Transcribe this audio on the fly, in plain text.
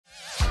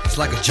It's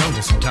like a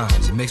jungle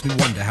sometimes, it makes me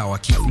wonder how I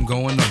keep from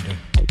going under.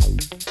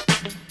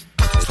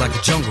 It's like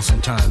a jungle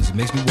sometimes, it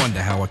makes me wonder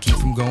how I keep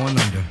from going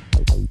under.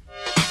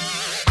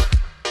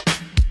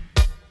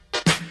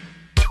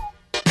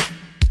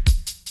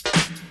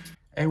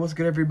 Hey, what's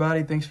good,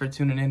 everybody? Thanks for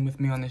tuning in with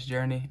me on this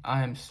journey.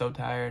 I am so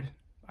tired.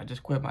 I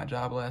just quit my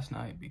job last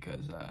night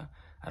because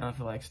I don't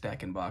feel like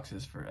stacking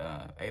boxes for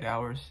 8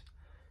 hours.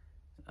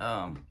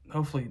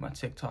 Hopefully my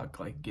TikTok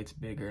gets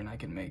bigger and I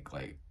can make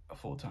a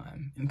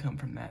full-time income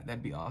from that.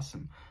 That'd be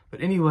awesome.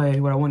 But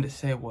anyway, what I wanted to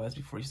say was,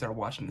 before you start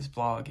watching this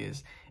vlog,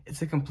 is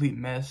it's a complete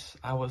mess.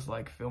 I was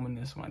filming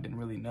this when I didn't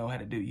really know how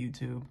to do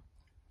YouTube.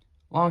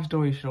 Long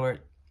story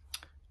short,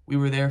 we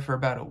were there for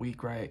about a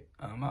week, right?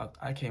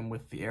 I came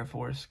with the Air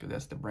Force because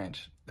that's the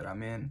branch that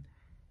I'm in.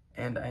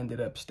 And I ended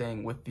up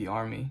staying with the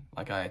Army.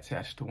 I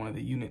attached to one of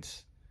the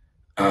units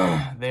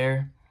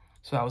there.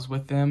 So I was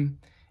with them.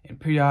 And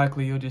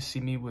periodically, you'll just see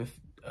me with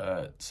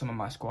some of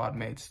my squad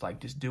mates,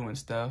 just doing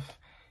stuff.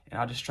 And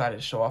I'll just try to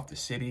show off the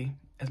city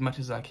as much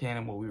as I can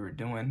and what we were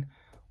doing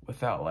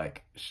without,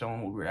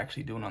 showing what we were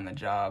actually doing on the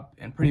job.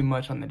 And pretty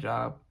much on the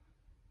job,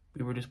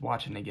 we were just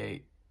watching the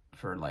gate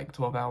for,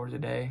 12 hours a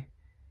day.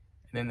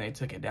 And then they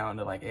took it down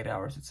to, 8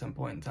 hours at some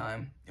point in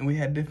time. And we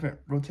had different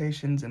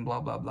rotations and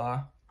blah, blah,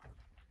 blah.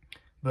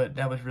 But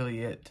that was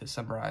really it to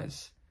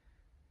summarize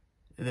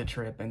the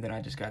trip. And then I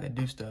just got to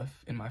do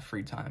stuff in my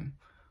free time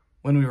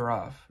when we were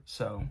off.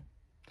 So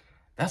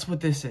that's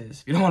what this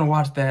is. If you don't want to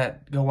watch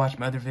that, go watch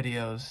my other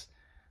videos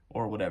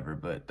or whatever.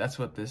 But that's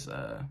what this,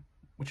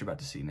 what you're about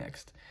to see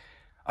next.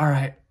 All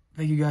right.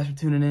 Thank you guys for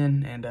tuning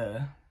in,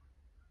 and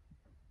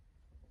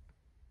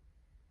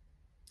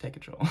take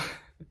control.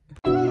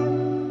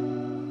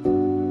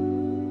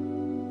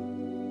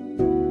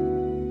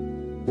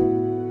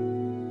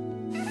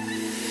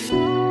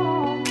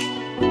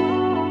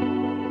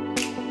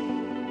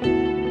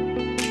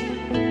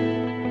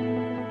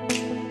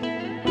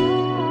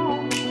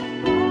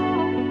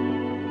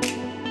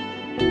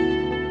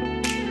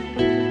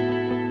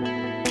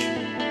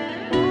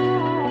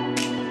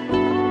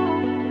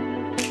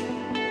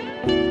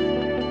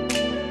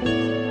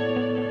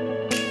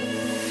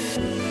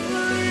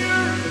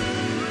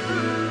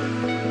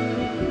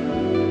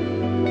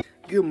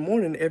 Good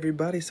morning,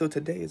 everybody. So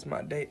today is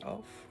my day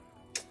off,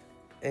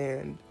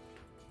 and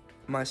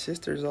my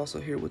sister is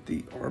also here with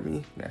the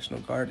Army National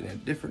Guard in a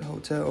different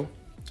hotel.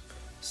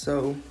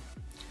 So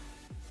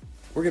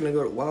we're gonna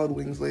go to Wild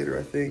Wings later,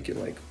 I think,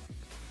 and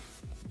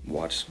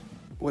watch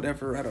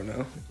whatever, I don't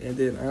know. And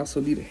then I also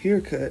need a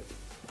haircut.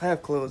 I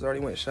have clothes. I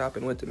already went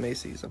shopping, went to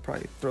Macy's. I'll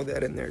probably throw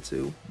that in there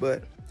too.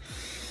 But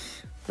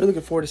we're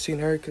looking forward to seeing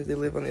her because they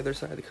live on the other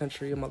side of the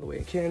country. I'm all the way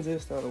in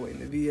Kansas, they're all the way in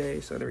the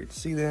VA, so I never get to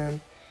see them.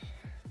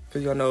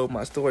 Because y'all know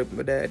my story with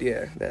my dad,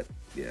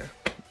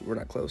 we're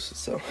not close.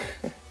 So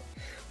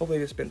hopefully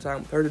I can spend time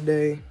with her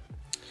today.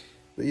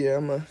 But yeah,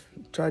 I'm going to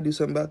try to do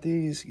something about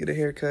these, get a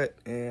haircut,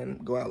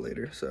 and go out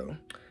later. So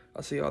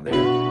I'll see y'all there.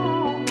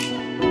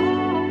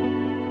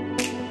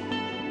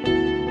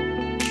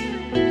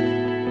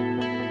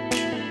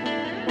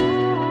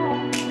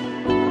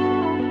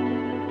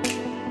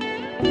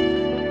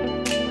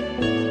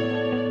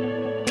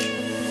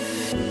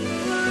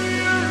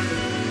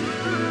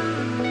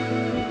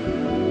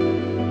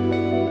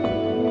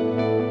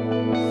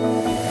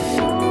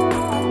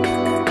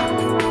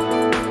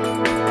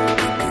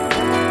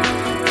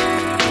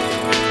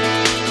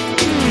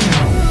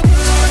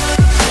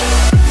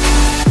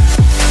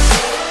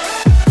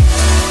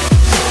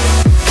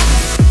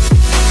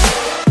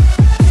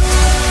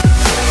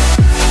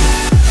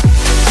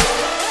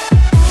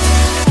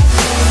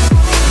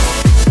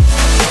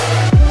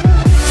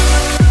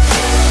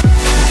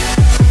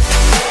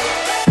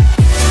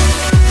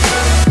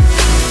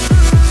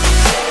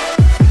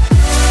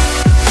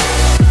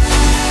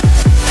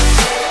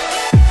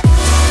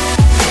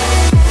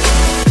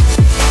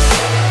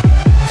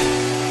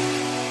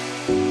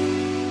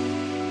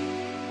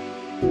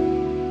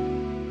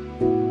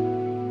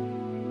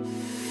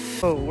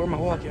 Oh, where am I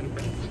walking?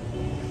 Where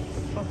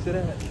the fuck's it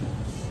at?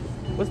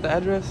 What's the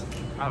address?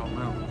 I don't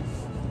know.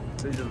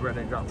 They just read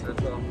and dropped it,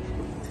 so.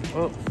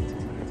 Oh.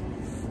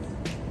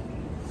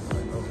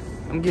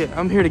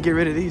 I'm here to get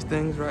rid of these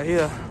things right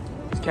here.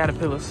 These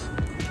caterpillars.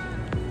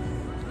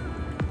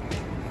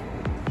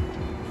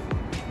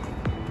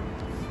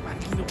 I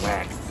need a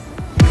wax.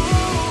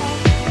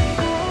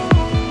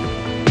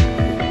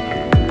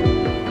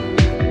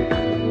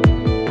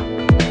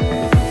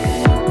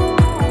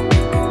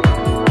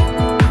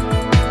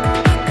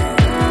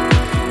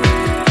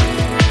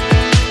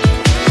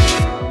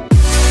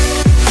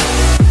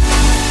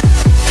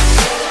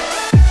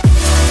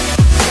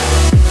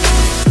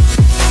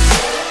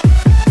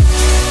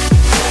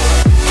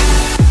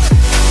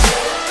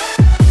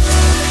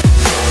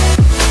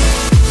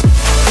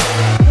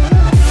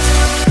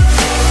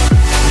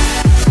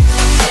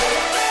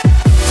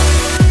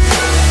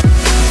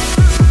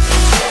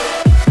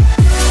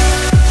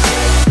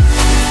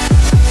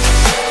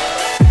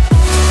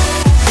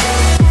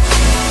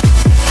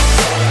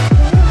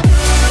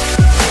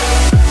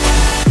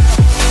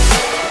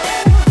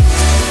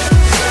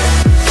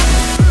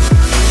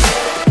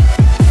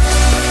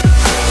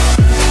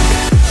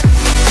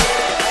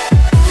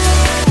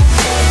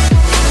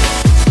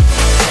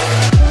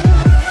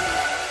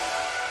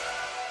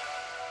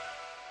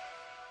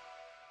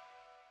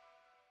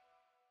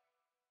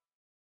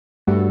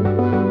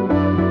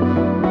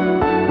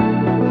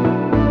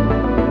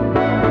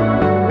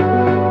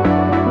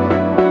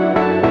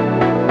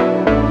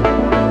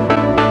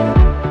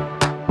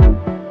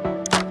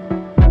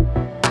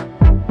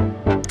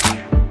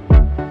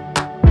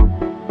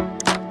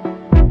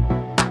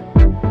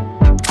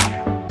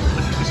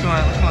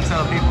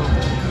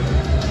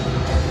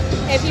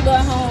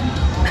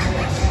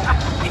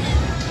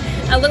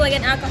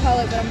 an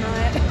alcoholic, but I'm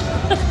not.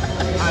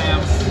 I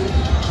am.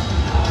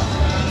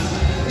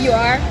 You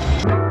are?